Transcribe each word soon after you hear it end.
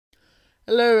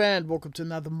Hello and welcome to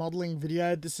another modelling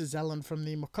video. This is Alan from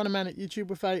the Mokanaman at YouTube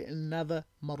with another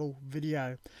model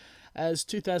video. As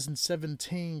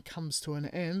 2017 comes to an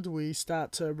end, we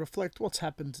start to reflect what's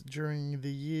happened during the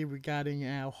year regarding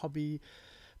our hobby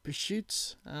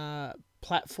pursuits,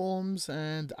 platforms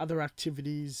and other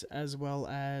activities, as well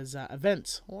as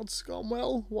events. What's gone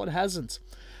well, what hasn't.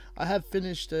 I have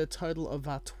finished a total of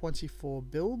 24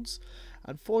 builds.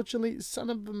 Unfortunately,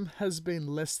 some of them has been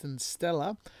less than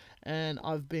stellar, and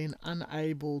I've been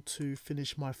unable to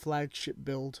finish my flagship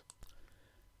build.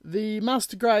 The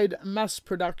master grade mass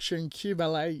production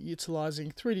QLA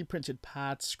utilizing 3D printed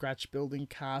parts, scratch building,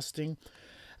 casting,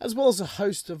 as well as a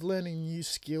host of learning new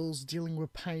skills dealing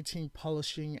with painting,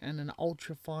 polishing and an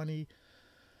ultra fine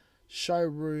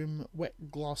showroom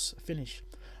wet gloss finish.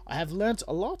 I have learnt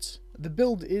a lot. The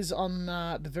build is on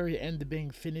the very end of being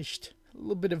finished. A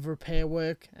little bit of repair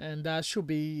work, and she'll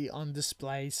be on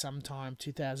display sometime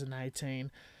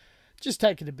 2018. Just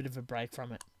taking a bit of a break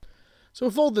from it. So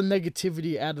with all the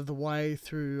negativity out of the way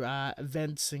through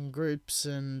events and groups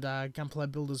and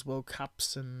Gunpla Builders World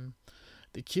Cups and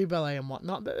the QLA and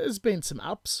whatnot, there's been some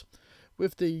ups.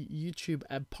 With the YouTube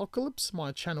apocalypse,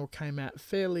 my channel came out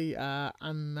fairly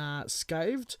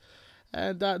unscathed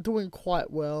and doing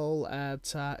quite well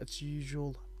at its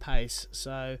usual pace.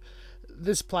 So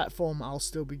this platform I'll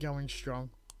still be going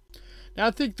strong. Now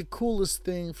I think the coolest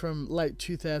thing from late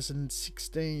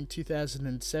 2016,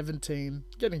 2017,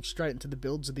 getting straight into the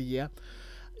builds of the year,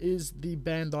 is the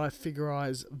Bandai Figure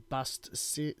Eyes Bust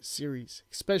series,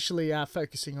 especially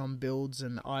focusing on builds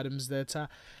and items that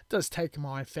does take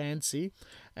my fancy,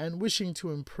 and wishing to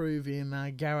improve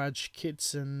in garage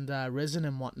kits and resin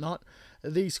and whatnot.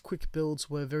 These quick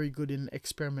builds were very good in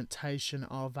experimentation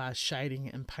of shading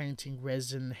and painting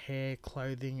resin, hair,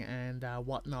 clothing and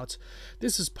whatnot.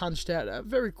 This was punched out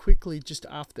very quickly just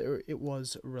after it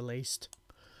was released.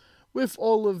 With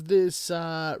all of this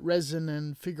resin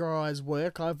and figure eyes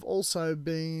work, I've also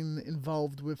been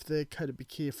involved with the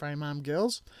Kotobukiya frame arm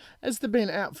girls. As they've been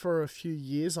out for a few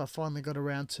years, I finally got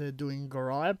around to doing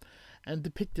Garai and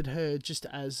depicted her just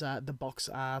as the box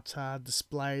art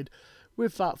displayed,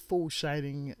 with full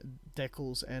shading,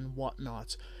 decals and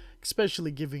whatnot,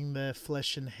 especially giving the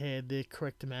flesh and hair the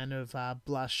correct amount of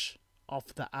blush off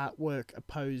the artwork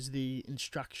opposed the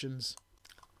instructions.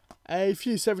 A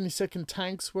few 70-second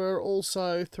tanks were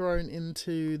also thrown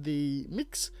into the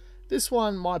mix. This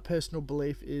one, my personal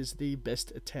belief, is the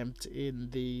best attempt in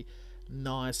the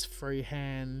nice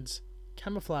freehand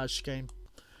camouflage scheme.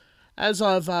 As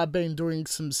I've been doing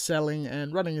some selling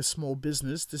and running a small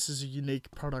business, this is a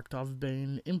unique product I've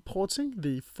been importing,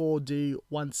 the 4D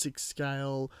 1/6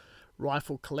 scale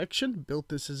rifle collection. Built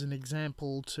this as an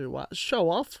example to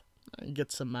show off and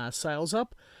get some sales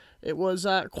up. It was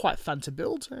quite fun to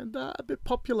build and a bit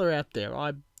popular out there.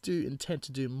 I do intend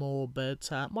to do more,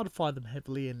 but modify them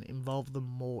heavily and involve them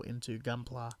more into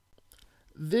Gunpla.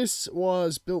 This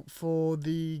was built for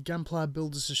the Gunpla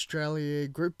Builders Australia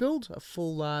group build, a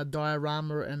full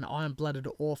diorama and iron-blooded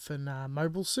orphan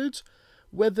mobile suit,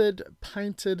 weathered,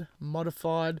 painted,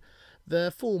 modified,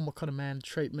 the full Mokanaman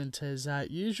treatment as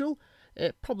usual.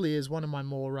 It probably is one of my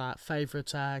more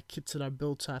favourite kits that I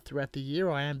built throughout the year.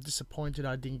 I am disappointed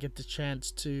I didn't get the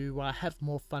chance to have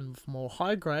more fun with more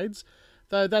high grades,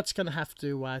 though that's going to have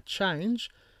to change.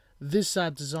 This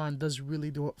design does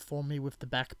really do it for me with the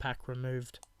backpack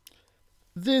removed.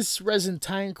 This resin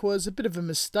tank was a bit of a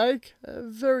mistake,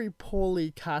 very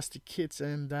poorly casted kit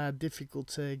and difficult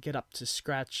to get up to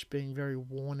scratch, being very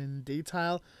worn in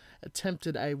detail.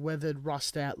 Attempted a weathered,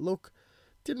 rust out look.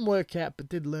 Didn't work out, but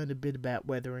did learn a bit about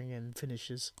weathering and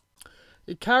finishes.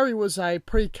 Ikari was a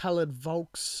pre-coloured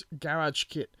Volks garage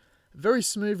kit. Very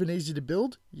smooth and easy to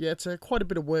build, yet quite a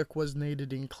bit of work was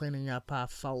needed in cleaning up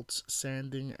faults,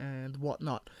 sanding and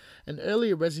whatnot. An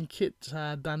earlier resin kit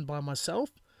done by myself.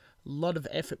 A lot of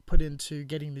effort put into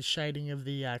getting the shading of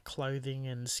the clothing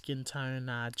and skin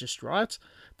tone just right.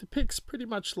 Depicts pretty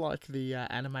much like the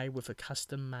anime, with a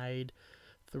custom made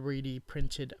 3D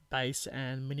printed base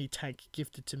and mini tank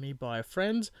gifted to me by a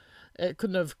friend. It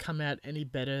couldn't have come out any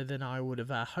better than I would have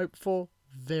hoped for.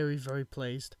 Very, very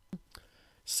pleased.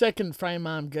 Second frame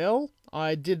arm girl,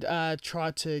 I did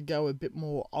try to go a bit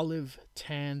more olive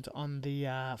tanned on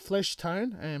the flesh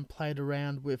tone and played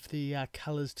around with the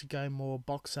colours to go more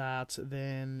box art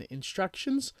than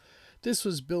instructions. This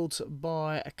was built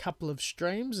by a couple of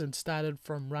streams and started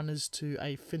from runners to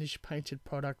a finished painted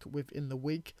product within the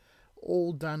week,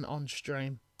 all done on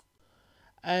stream.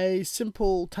 A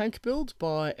simple tank build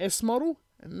by S Model,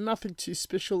 nothing too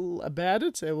special about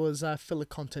it. It was filler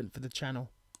content for the channel.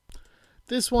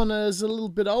 This one is a little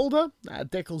bit older.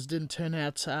 Decals didn't turn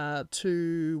out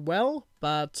too well,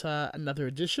 but another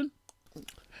addition.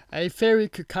 A Fairy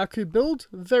Kukaku build,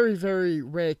 very, very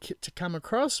rare kit to come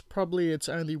across. Probably its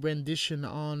only rendition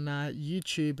on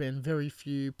YouTube and very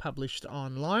few published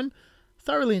online.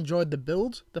 Thoroughly enjoyed the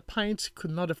build. The paint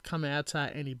could not have come out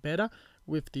any better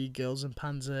with the Girls and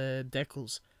Panzer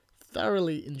decals.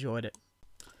 Thoroughly enjoyed it.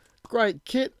 Great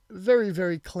kit, very,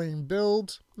 very clean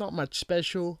build. Not much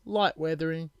special, light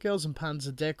weathering. Girls and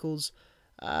Panzer decals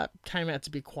came out to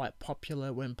be quite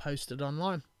popular when posted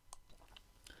online.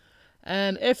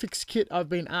 An FX kit I've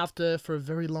been after for a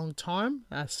very long time,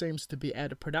 seems to be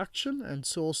out of production and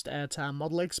sourced at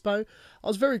Model Expo. I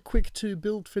was very quick to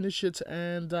build, finish it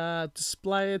and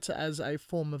display it as a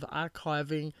form of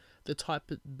archiving the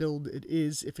type of build it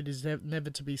is if it is never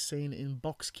to be seen in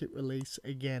box kit release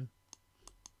again.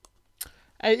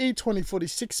 A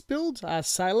E2046 build,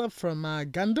 Sailor from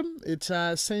Gundam.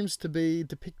 It seems to be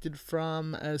depicted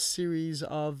from a series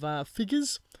of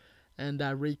figures and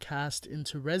recast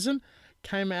into resin.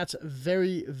 Came out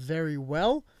very, very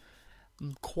well.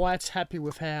 I'm quite happy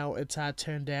with how it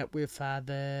turned out with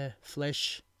the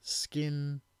flesh,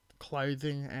 skin,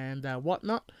 clothing and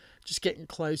whatnot. Just getting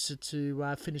closer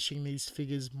to finishing these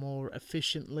figures more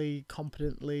efficiently,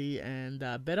 competently and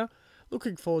better.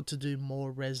 Looking forward to do more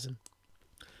resin.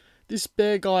 This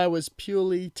bear guy was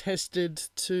purely tested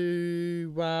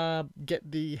to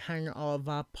get the hang of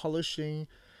polishing,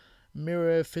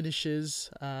 mirror finishes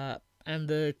and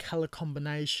the color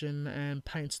combination and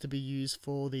paints to be used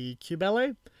for the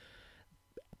Cubale.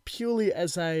 Purely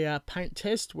as a paint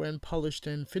test, when polished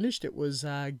and finished, it was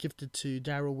gifted to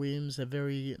Daryl Williams, a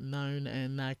very known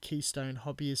and keystone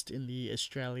hobbyist in the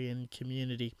Australian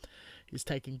community. He's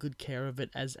taken good care of it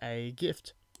as a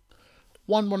gift.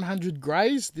 1/100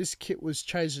 Greys, this kit was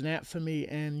chosen out for me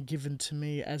and given to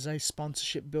me as a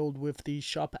sponsorship build with the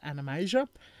shop Animasia.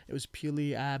 It was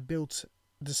purely built,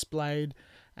 displayed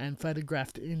and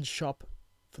photographed in shop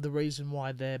for the reason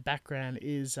why their background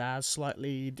is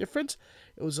slightly different.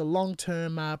 It was a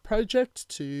long-term project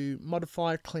to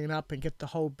modify, clean up and get the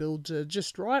whole build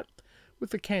just right,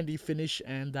 with a candy finish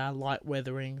and light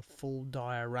weathering full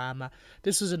diorama.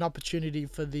 This was an opportunity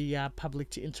for the public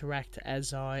to interact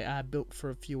as I built for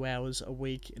a few hours a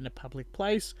week in a public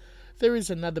place. There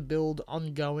is another build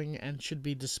ongoing and should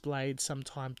be displayed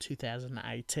sometime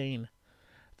 2018.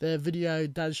 The video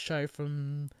does show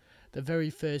from the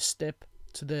very first step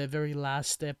to the very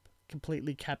last step,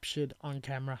 completely captured on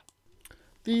camera.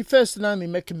 The first and only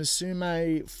Mecha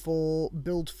Musume for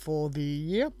build for the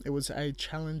year. It was a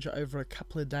challenge over a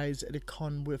couple of days at a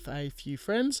con with a few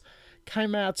friends.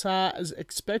 Came out as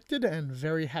expected and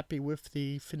very happy with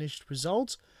the finished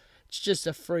result. It's just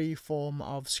a free form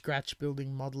of scratch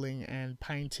building, modelling and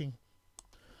painting.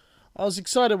 I was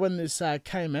excited when this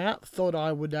came out. Thought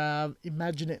I would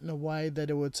imagine it in a way that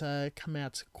it would come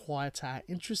out quite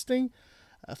interesting.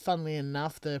 Funnily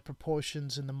enough, the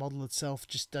proportions in the model itself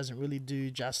just doesn't really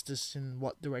do justice in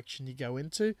what direction you go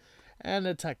into, and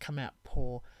it come out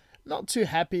poor. Not too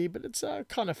happy, but it's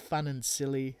kind of fun and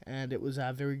silly, and it was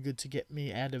very good to get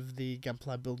me out of the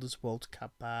Gunpla Builders World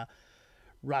Cup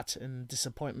rut and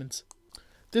disappointment.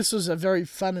 This was a very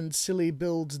fun and silly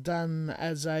build done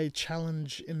as a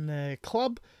challenge in the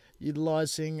club,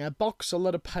 utilising a box, a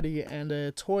lot of putty and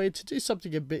a toy to do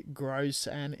something a bit gross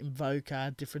and invoke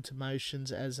different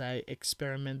emotions as a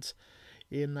experiment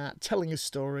in telling a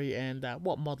story and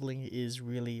what modelling is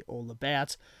really all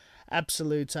about.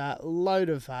 Absolute load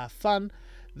of fun.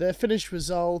 The finished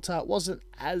result wasn't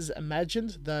as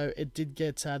imagined, though it did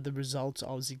get the result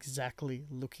I was exactly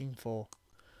looking for.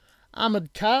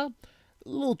 Armoured car. A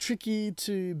little tricky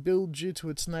to build due to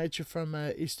its nature from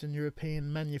an Eastern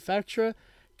European manufacturer.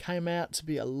 Came out to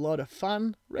be a lot of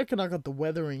fun. Reckon I got the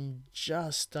weathering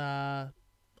just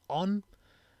on.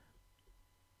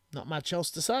 Not much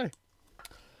else to say.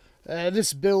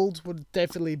 This build would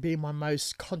definitely be my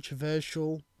most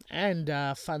controversial and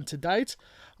fun to date.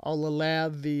 I'll allow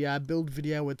the build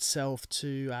video itself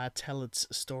to tell its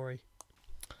story.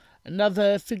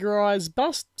 Another figurized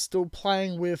bust, still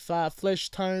playing with flesh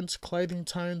tones, clothing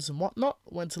tones and whatnot.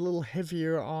 Went a little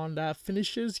heavier on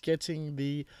finishes, getting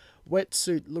the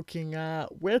wetsuit looking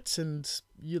wet and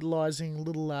utilising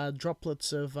little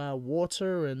droplets of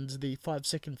water and the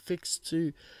 5-second fix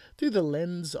to do the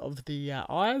lens of the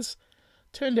eyes.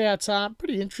 Turned out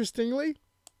pretty interestingly.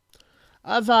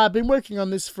 I've been working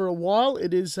on this for a while.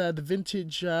 It is the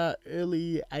vintage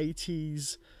early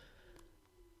 80s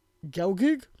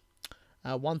Gelgug.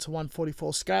 1 to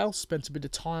 144 scale. Spent a bit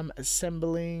of time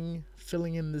assembling,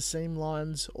 filling in the seam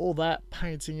lines, all that,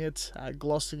 painting it,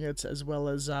 glossing it, as well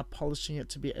as polishing it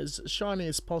to be as shiny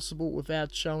as possible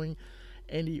without showing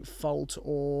any fault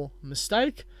or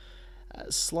mistake.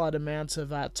 Slight amount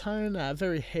of tone,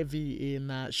 very heavy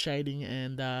in shading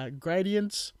and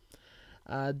gradients.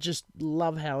 Just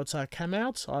love how it's come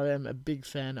out. I am a big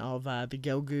fan of the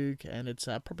Gelgoog, and it's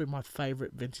probably my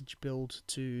favourite vintage build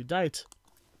to date.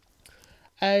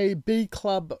 A B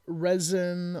Club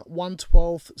resin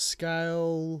 1/12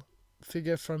 scale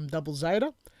figure from Double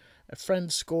Zeta. A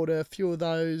friend scored a few of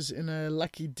those in a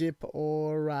lucky dip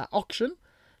or auction.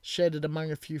 Shared it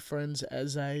among a few friends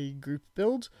as a group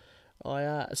build. I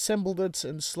assembled it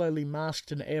and slowly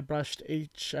masked and airbrushed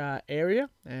each area.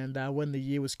 And when the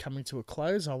year was coming to a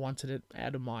close, I wanted it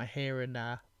out of my hair and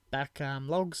back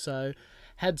log. So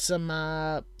had some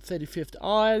 35th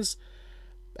eyes.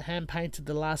 Hand painted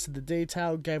the last of the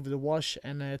detail, gave it a wash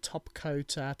and a top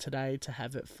coat today to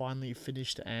have it finally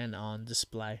finished and on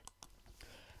display.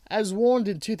 As warned,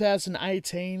 in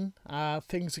 2018,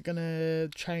 things are going to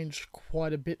change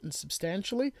quite a bit and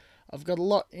substantially. I've got a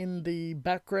lot in the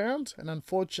background, and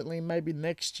unfortunately maybe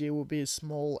next year will be a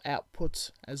small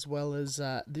output as well as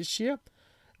this year.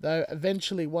 Though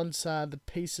eventually, once the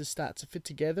pieces start to fit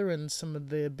together and some of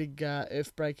the big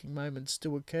earth-breaking moments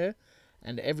do occur,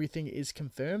 and everything is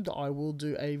confirmed, I will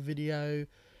do a video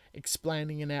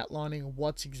explaining and outlining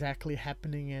what's exactly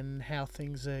happening and how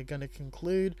things are going to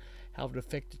conclude, how it will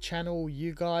affect the channel,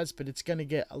 you guys, but it's going to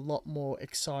get a lot more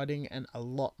exciting and a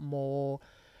lot more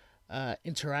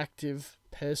interactive,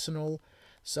 personal.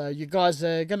 So you guys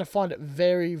are going to find it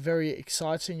very, very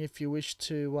exciting if you wish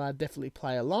to definitely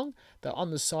play along. Though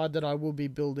on the side that I will be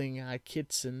building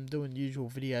kits and doing usual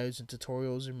videos and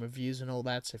tutorials and reviews and all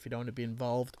that, so if you don't want to be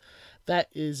involved, that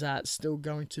is still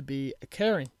going to be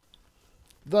occurring.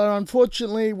 Though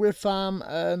unfortunately with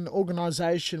an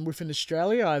organisation within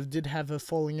Australia, I did have a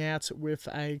falling out with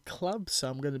a club, so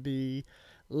I'm going to be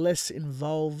less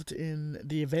involved in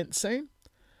the event scene,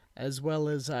 as well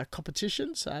as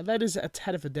competitions. That is a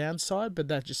tad of a downside, but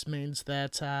that just means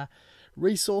that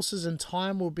resources and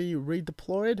time will be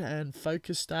redeployed and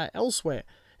focused elsewhere.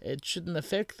 It shouldn't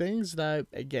affect things, though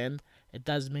again, it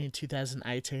does mean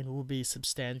 2018 will be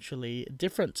substantially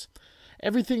different.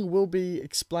 Everything will be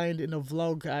explained in a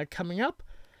vlog coming up.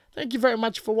 Thank you very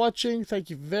much for watching. Thank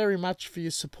you very much for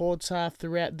your support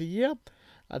throughout the year.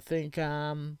 I think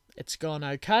it's gone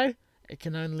okay. It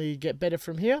can only get better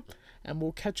from here. And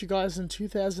we'll catch you guys in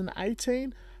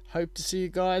 2018. Hope to see you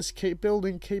guys. Keep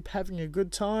building, keep having a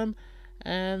good time.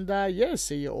 And yeah,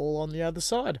 see you all on the other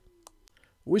side.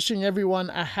 Wishing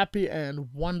everyone a happy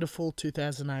and wonderful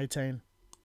 2018.